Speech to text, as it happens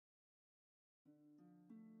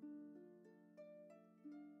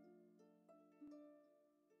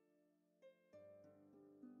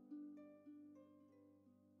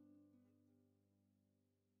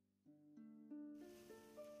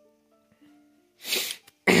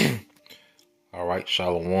right,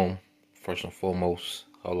 Shalom. First and foremost,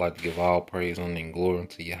 I would like to give all praise, honor, and glory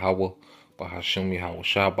unto Yahweh, Bahashem Yahweh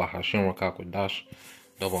Shah, Bahashem Rakakwadash.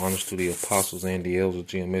 Double honors to the apostles and the elders of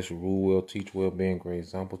GMS who rule well, teach well, being great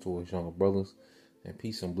example to his younger brothers. And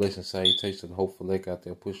peace and blessings, salutations to the hopeful lake out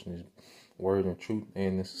there pushing his word and truth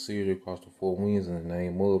and in sincerity across the four winds in the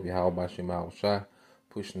name of Yahweh Bahashem Yahweh Shah,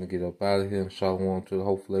 pushing to get up out of here. And shalom to the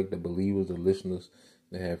hopeful lake, the believers, the listeners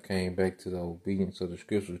that have came back to the obedience of the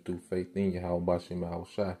scriptures through faith in Yahweh Bahashem Yahweh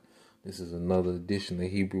Shah. This is another edition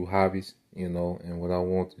of Hebrew Hobbies, and what I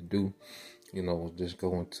want to do, was just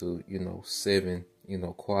go into, 7,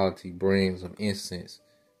 quality brands of incense,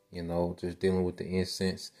 just dealing with the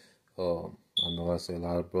incense. I know I say a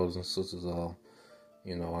lot of brothers and sisters, are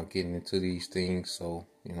getting into these things. So,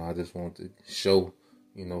 I just want to show,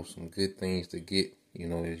 some good things to get,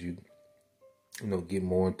 as you, get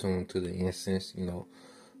more in tune to the incense,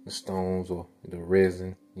 the stones or the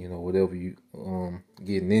resin, whatever you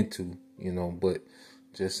getting into, but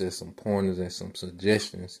just as some pointers and some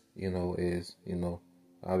suggestions, as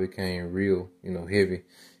I became real, heavy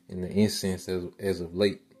in the incense as of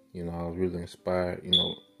late. I was really inspired,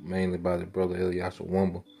 mainly by the brother Eliasha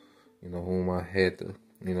Wamba, whom I had the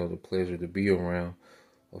pleasure to be around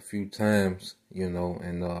a few times, and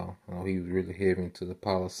he was really heavy into the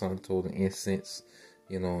Palo Santo, the incense,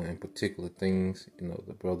 and particular things.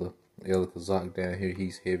 The brother El Kazak down here,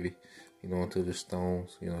 he's heavy, into the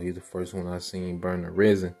stones. He's the first one I seen burn the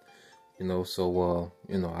resin. So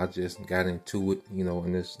I just got into it,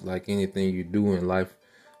 and it's like anything you do in life,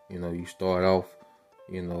 you start off,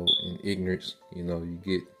 in ignorance, you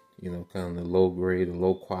get, kind of the low grade, the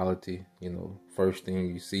low quality, first thing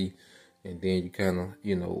you see, and then you kind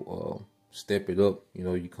of, step it up, you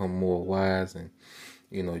become more wise and,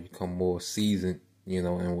 you become more seasoned,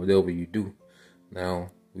 and whatever you do.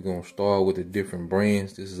 Now, we're going to start with the different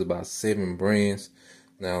brands. This is about 7 brands.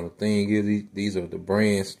 Now, the thing is, these are the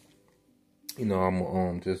brands, I'm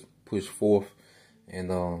going to just push forth. And,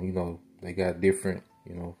 they got different,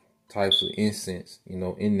 types of incense,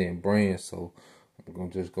 in their brands. So, I'm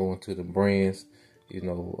going to just go into the brands,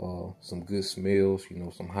 some good smells,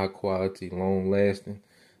 some high quality, long lasting.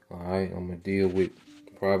 All right, I'm going to deal with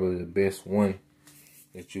probably the best one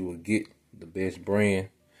that you will get, the best brand.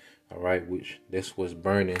 All right, which that's what's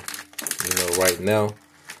burning, right now.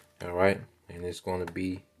 All right, and it's going to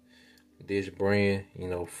be this brand,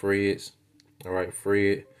 Fred's. All right,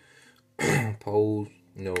 Fred Pose,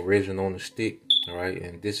 resin on the stick. All right,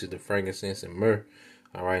 and this is the frankincense and myrrh.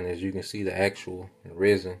 All right, and as you can see, the actual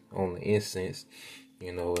resin on the incense,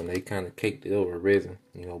 and they kind of caked it over resin,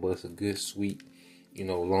 but it's a good, sweet,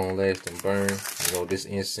 long lasting burn. This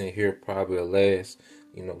incense here probably will last,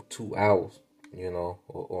 2 hours,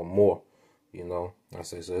 or more, I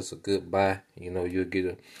say, so it's a good buy. You'll get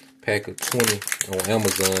a pack of 20 on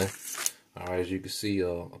Amazon. All right, as you can see,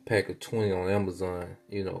 a pack of 20 on Amazon,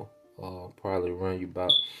 probably run you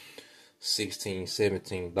about $16,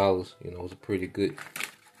 $17. It's a pretty good,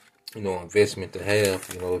 investment to have,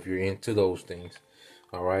 if you're into those things.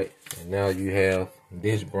 All right, and now you have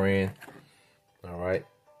this brand, all right,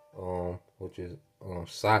 which is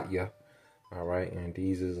Satya. All right, and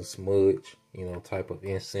these is a smudge, type of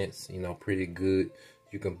incense, pretty good.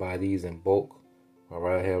 You can buy these in bulk. All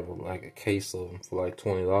right, I have like a case of them for like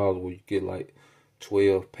 $20, where you get like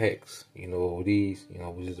 12 packs, of these,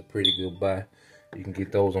 which is a pretty good buy. You can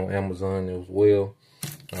get those on Amazon as well.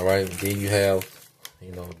 All right, and then you have,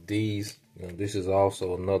 these. This is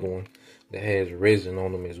also another one that has resin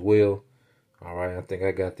on them as well. All right, I think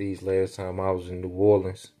I got these last time I was in New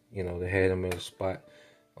Orleans. They had them in a spot.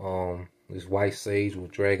 This white sage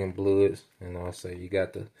with dragon bloods, and I say you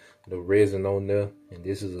got the resin on there, and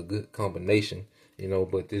this is a good combination,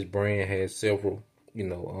 but this brand has several,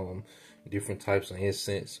 different types of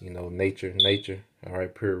incense, nature, all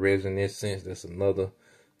right, pure resin incense, that's another,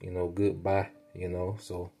 good buy,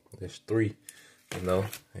 so there's 3,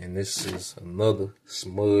 and this is another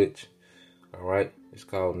smudge, all right, it's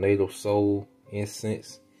called Native Soul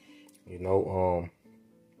Incense,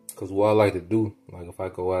 because what I like to do, like if I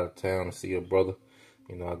go out of town to see a brother,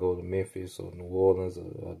 I go to Memphis or New Orleans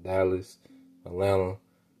or Dallas, Atlanta,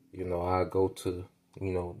 I go to,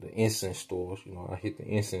 the incense stores, I hit the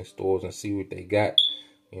incense stores and see what they got,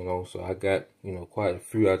 so I got, quite a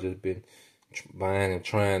few. I just been buying and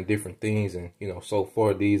trying different things, and, so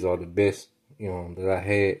far these are the best, that I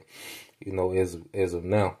had, as of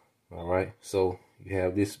now, all right. So you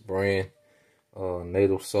have this brand,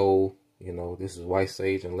 Native Soul. This is white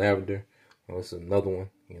sage and lavender. It's another one,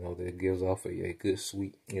 that gives off a good,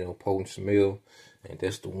 sweet, potent smell. And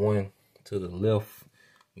that's the one to the left,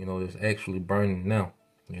 that's actually burning now.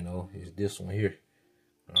 you know, is this one here.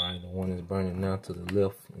 All right, the one that's burning now to the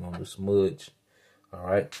left, you know, the smudge. All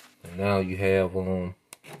right, and now you have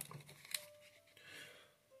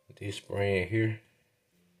this brand here.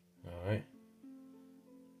 All right,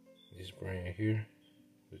 this brand here,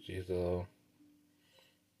 which is all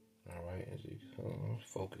right, as you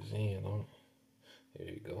focus in on it. There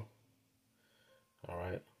you go. All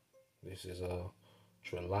right, this is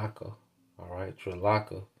Trilaka. All right,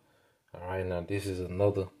 Trilaka. All right, now this is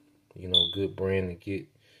another, you know, good brand to get.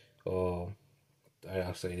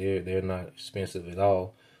 I say they're not expensive at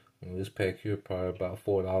all. You know, this pack here probably about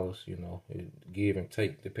 $4. You know, it give and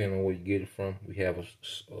take depending on where you get it from. We have a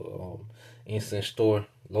Incense store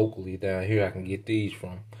locally down here. I can get these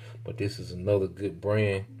from, but this is another good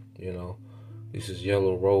brand. You know, this is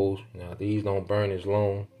Yellow Rose. Now these don't burn as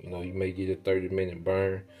long. You know, you may get a 30-minute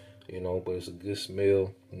burn. You know, but it's a good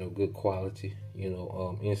smell. You know, good quality. You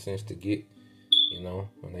know, incense to get. You know,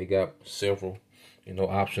 and they got several, you know,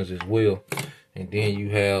 options as well. And then you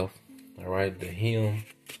have, all right, the hymn,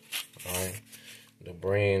 all right, the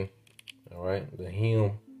brand, all right, the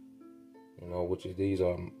hymn, you know, which is these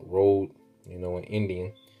are rolled, you know, in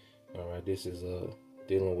Indian. All right, this is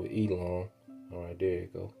dealing with Elon. All right, there you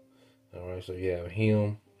go. All right, so you have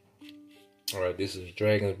hymn. All right, this is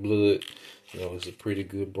Dragon's Blood. You know, it's a pretty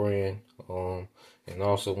good brand. And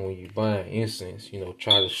also when you buy incense, you know,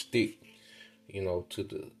 try to stick, you know, to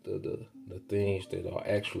the things that are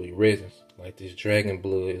actually resins. Like this Dragon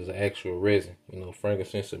Blood is an actual resin. You know,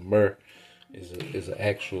 frankincense and myrrh is an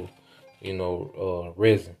actual, you know,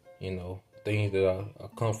 resin. You know, things that are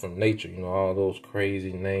come from nature. You know, all those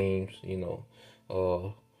crazy names. You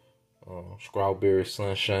know, strawberry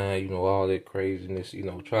sunshine. You know, all that craziness. You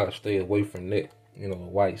know, try to stay away from that. You know,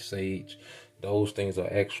 white sage. Those things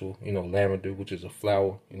are actual, you know, lavender, which is a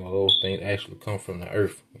flower. You know, those things actually come from the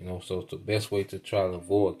earth. You know, so it's the best way to try to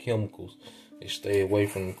avoid chemicals is stay away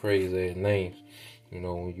from the crazy ass names. You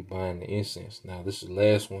know, when you're buying the incense. Now, this is the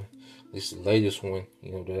last one. This is the latest one,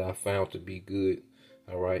 you know, that I found to be good.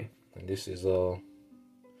 All right, and this is the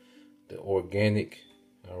organic.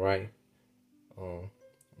 All right,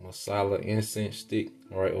 masala incense stick.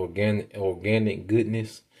 All right, organic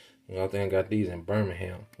goodness. You know, I think I got these in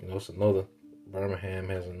Birmingham. You know, it's another. Birmingham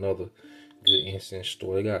has another good incense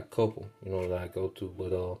store. They got a couple, you know, that I go to, but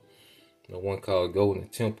the one called Golden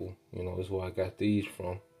Temple, you know, is where I got these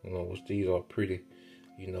from. You know, which these are pretty,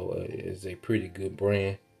 you know, is a pretty good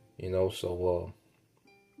brand. You know, so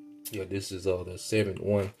yeah, this is the 7th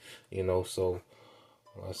one. You know, so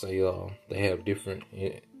I say they have different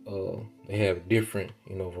you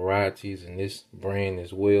know, varieties in this brand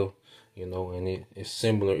as well. You know, and it's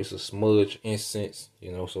similar. It's a smudge incense.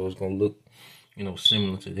 You know, so it's gonna look, you know,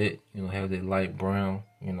 similar to that. You know, have that light brown,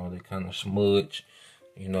 you know, that kind of smudge,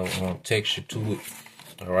 you know, texture to it.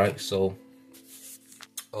 All right, so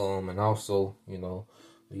and also, you know,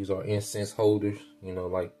 these are incense holders. You know,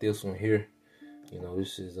 like this one here. You know,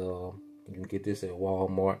 this is you can get this at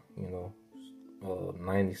Walmart. You know,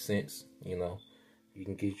 90 cents. You know, you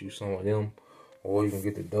can get you some of them, or you can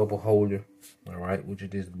get the double holder. All right, which is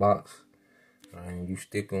this box, and you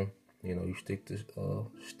stick them. You know, you stick this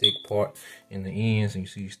stick part in the ends, and you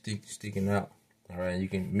see stick sticking out. All right, you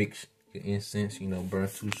can mix your incense. You know, burn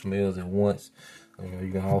 2 smells at once. You know,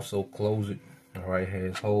 you can also close it. All right, it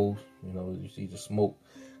has holes. You know, you see the smoke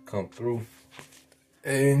come through.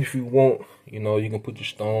 And if you want, you know, you can put your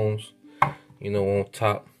stones, you know, on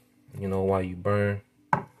top. You know, while you burn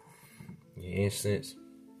your incense.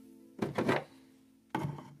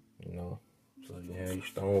 You know, so you have your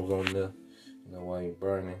stones on there. You know, while you're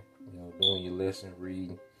burning. You know, doing your lesson,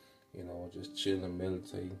 reading, you know, just chilling,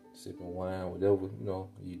 meditating, sipping wine, whatever, you know,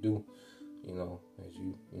 you do, you know, as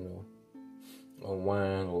you know,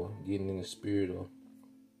 unwind or getting in the spirit or,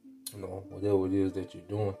 you know, whatever it is that you're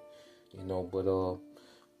doing, you know, but, so,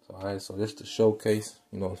 all right, so that's the showcase,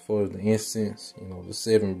 you know, as far as the incense, you know, the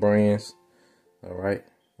 7 brands, all right,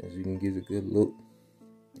 as you can get a good look,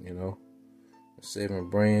 you know, the 7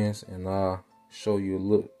 brands, and I'll show you a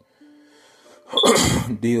look.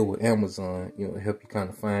 Deal with Amazon, you know, help you kind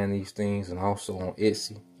of find these things, and also on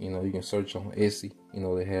Etsy. You know, you can search on Etsy. You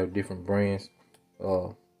know, they have different brands.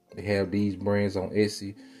 They have these brands on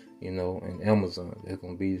Etsy, you know, and Amazon. That's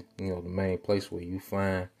gonna be, you know, the main place where you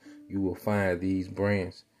will find these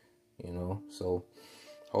brands. You know, so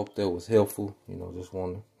hope that was helpful. You know, just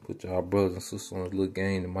want to put y'all brothers and sisters on a little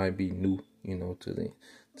game that might be new, you know, to the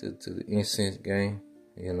incense game.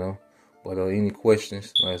 You know. But any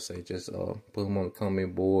questions, like I say, just put them on the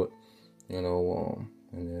comment board, you know,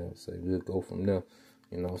 and then say we'll go from there,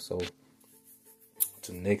 you know. So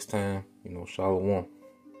till next time, you know, Shalom.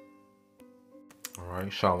 All right.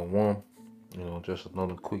 Alright, Shalom. Just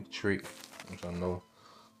another quick trick, which I know,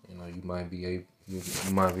 you might be able, you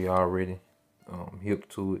might be already hip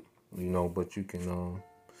to it, but you can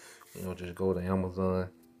just go to Amazon.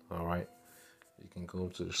 Alright. You can go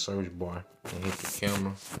to the search bar and hit the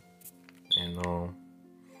camera, and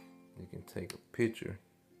you can take a picture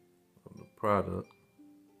of the product.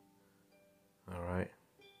 Alright.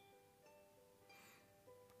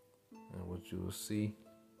 And what you will see,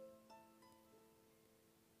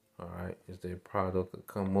 alright, is that product will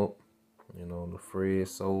come up, the Fred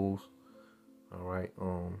soles, alright,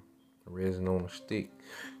 resin on a stick,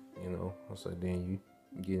 so then you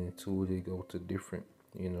get into it, go to different,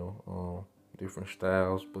 different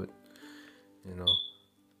styles, but,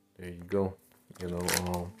 there you go,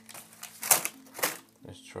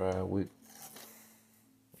 let's try with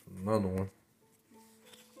another one,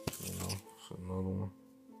 so another one.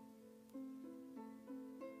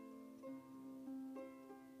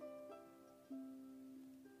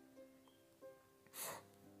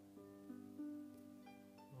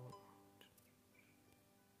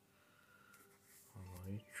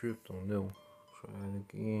 He tripped on that one. Try it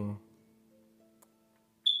again.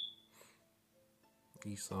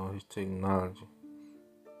 He saw his technology.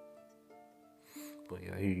 But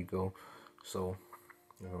yeah, here you go. So,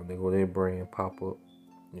 they go their brand pop up.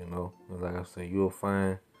 And like I said, you'll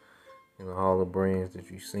find, all the brands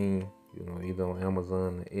that you've seen, either on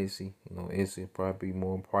Amazon or Etsy. Etsy probably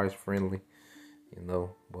more price friendly,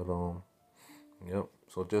 but yep.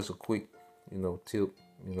 So just a quick, tip,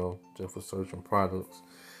 just for searching products,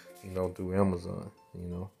 through Amazon,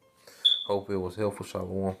 Hope it was helpful,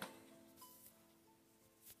 Shalom.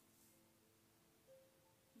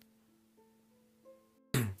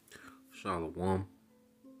 Shalom.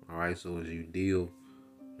 Alright, so as you deal,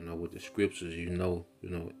 with the scriptures,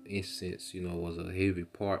 incense, was a heavy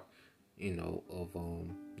part, of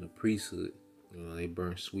the priesthood. They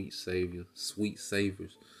burn sweet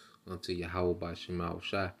savors unto Yahweh by Shema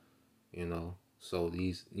Shai. So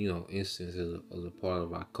these, incense is a part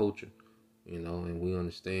of our culture, and we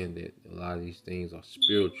understand that a lot of these things are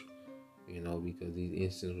spiritual, because these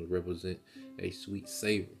incense will represent a sweet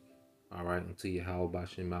savor, all right, unto Yahweh by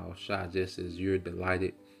Shema Shai, just as you're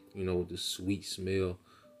delighted, with the sweet smell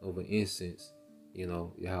of an incense,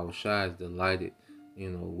 Yahweh Shai is delighted,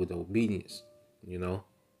 with obedience,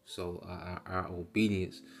 so our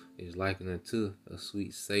obedience is likened unto a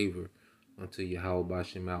sweet savor unto Yahweh by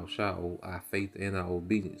Shema Shai, our faith and our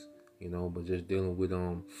obedience, but just dealing with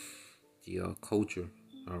the culture,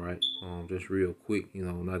 all right, just real quick,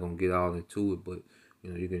 I'm not gonna get all into it, but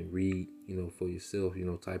you can read, for yourself,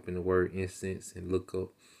 type in the word incense and look up,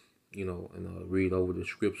 and read over the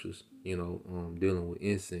scriptures, dealing with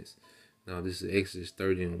incense. Now this is Exodus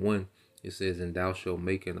 30:1. It says, "And thou shalt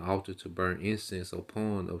make an altar to burn incense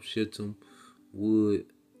upon of shittim wood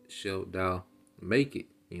shalt thou make it."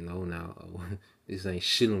 Now this ain't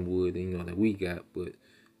shittim wood, that we got, but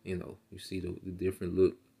you see the different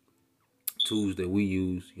look tools that we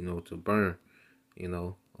use, to burn,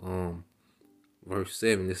 verse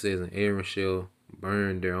 7, it says, "And Aaron shall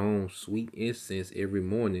burn their own sweet incense every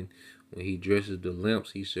morning. When he dresses the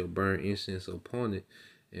lamps, he shall burn incense upon it.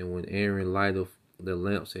 And when Aaron lighteth the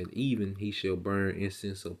lamps at even, he shall burn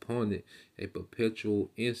incense upon it, a perpetual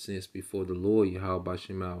incense before the Lord Yahweh by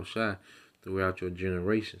Shema Shai throughout your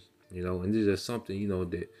generations." And this is something,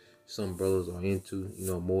 that some brothers are into,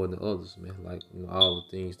 more than others, man. Like, all the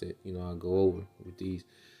things that, I go over with these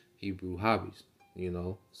Hebrew hobbies,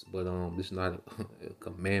 but this is not a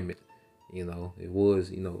commandment, it was,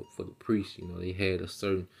 for the priests, they had a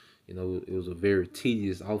certain, it was a very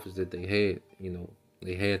tedious office that they had,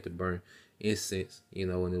 they had to burn incense, and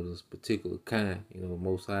it was a particular kind,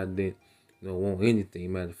 Most High didn't, want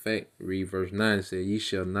anything. Matter of fact, read verse 9, it said, "Ye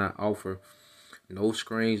shall not offer no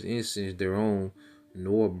strange incense thereon,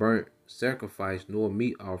 nor burnt sacrifice, nor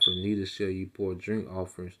meat offering, neither shall ye pour drink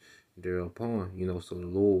offerings thereupon." So the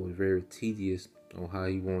Lord was very tedious on how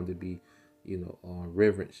he wanted to be,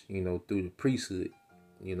 reverence, through the priesthood,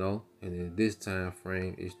 and in this time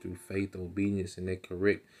frame is through faith, obedience, and that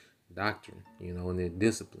correct doctrine, and that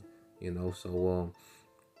discipline, so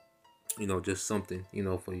just something,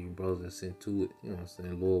 for you brothers that's into it, I'm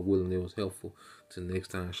saying, Lord willing, it was helpful. Till next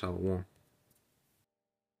time, Shalom.